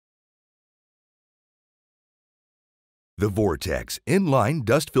The Vortex inline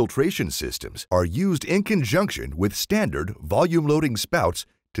dust filtration systems are used in conjunction with standard volume-loading spouts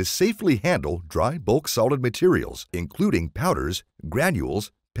to safely handle dry bulk solid materials, including powders,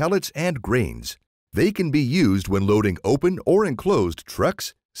 granules, pellets, and grains. They can be used when loading open or enclosed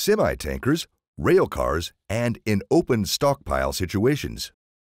trucks, semi-tankers, rail cars, and in open stockpile situations.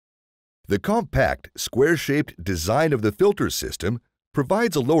 The compact, square-shaped design of the filter system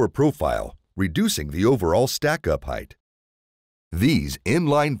provides a lower profile, reducing the overall stack-up height. These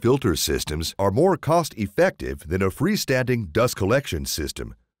inline filter systems are more cost-effective than a freestanding dust collection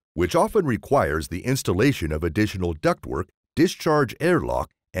system, which often requires the installation of additional ductwork, discharge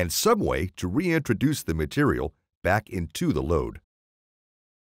airlock, and some way to reintroduce the material back into the load.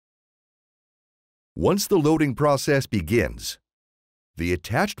 Once the loading process begins, the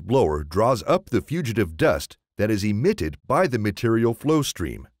attached blower draws up the fugitive dust that is emitted by the material flow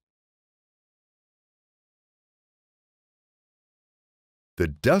stream. The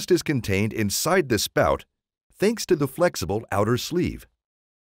dust is contained inside the spout thanks to the flexible outer sleeve.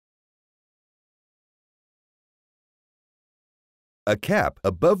 A cap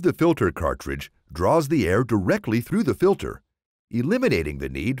above the filter cartridge draws the air directly through the filter, eliminating the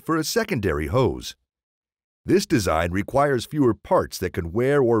need for a secondary hose. This design requires fewer parts that can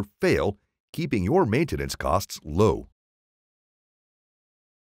wear or fail, keeping your maintenance costs low.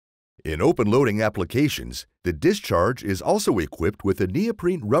 In open loading applications, the discharge is also equipped with a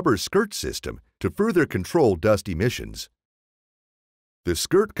neoprene rubber skirt system to further control dust emissions. The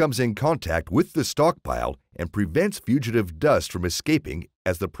skirt comes in contact with the stockpile and prevents fugitive dust from escaping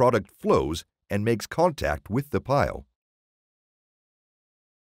as the product flows and makes contact with the pile.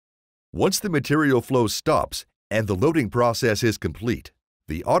 Once the material flow stops and the loading process is complete,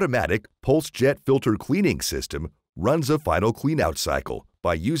 the automatic pulse jet filter cleaning system runs a final cleanout cycle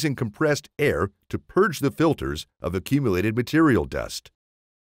by using compressed air to purge the filters of accumulated material dust.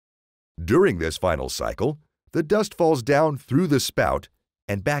 During this final cycle, the dust falls down through the spout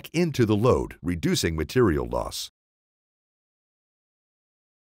and back into the load, reducing material loss.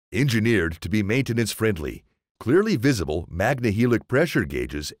 Engineered to be maintenance-friendly, clearly visible magnehelic pressure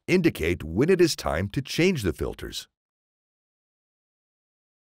gauges indicate when it is time to change the filters.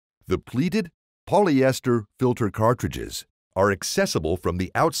 The pleated polyester filter cartridges are accessible from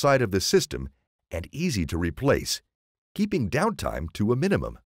the outside of the system and easy to replace, keeping downtime to a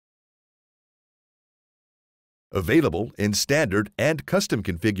minimum. Available in standard and custom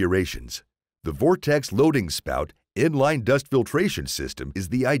configurations, the Vortex loading spout inline dust filtration system is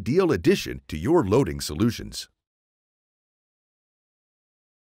the ideal addition to your loading solutions.